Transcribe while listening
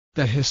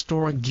The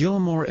historic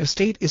Gilmore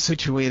Estate is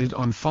situated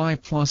on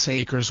 5+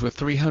 acres with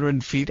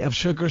 300 feet of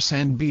sugar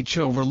sand beach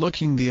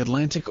overlooking the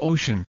Atlantic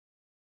Ocean.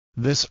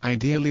 This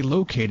ideally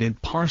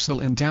located parcel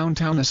in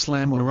downtown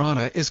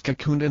Islamorada is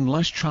cocooned in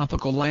lush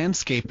tropical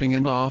landscaping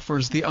and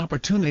offers the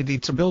opportunity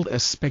to build a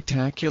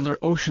spectacular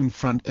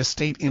oceanfront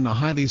estate in a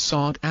highly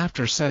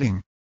sought-after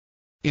setting.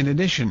 In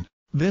addition,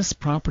 this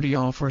property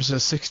offers a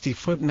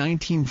 60-foot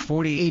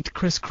 1948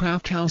 Chris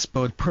Craft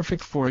houseboat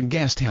perfect for a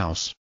guest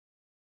house.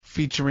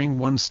 Featuring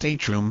 1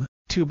 stateroom,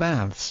 2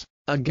 baths,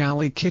 a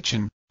galley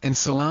kitchen, and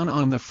salon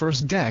on the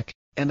first deck,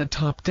 and a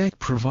top deck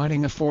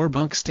providing a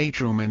 4-bunk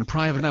stateroom and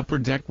private upper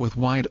deck with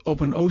wide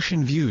open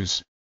ocean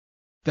views.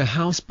 The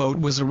houseboat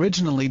was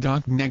originally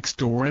docked next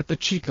door at the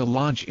Cheeca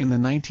Lodge in the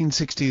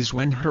 1960s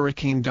when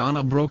Hurricane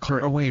Donna broke her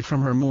away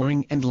from her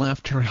mooring and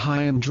left her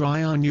high and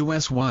dry on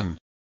US 1.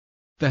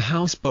 The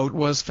houseboat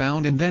was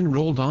found and then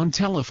rolled on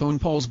telephone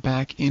poles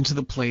back into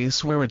the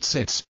place where it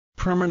sits,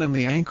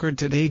 permanently anchored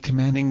today,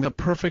 commanding the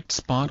perfect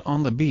spot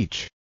on the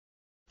beach.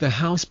 The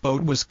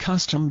houseboat was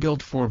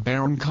custom-built for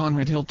Baron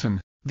Conrad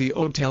Hilton, the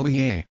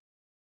hotelier.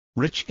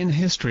 Rich in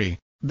history,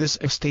 this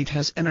estate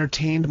has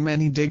entertained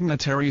many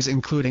dignitaries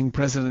including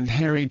President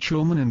Harry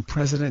Truman and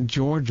President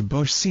George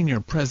Bush Sr.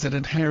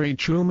 President Harry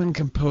Truman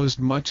composed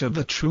much of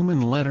the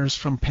Truman Letters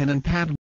from pen and pad.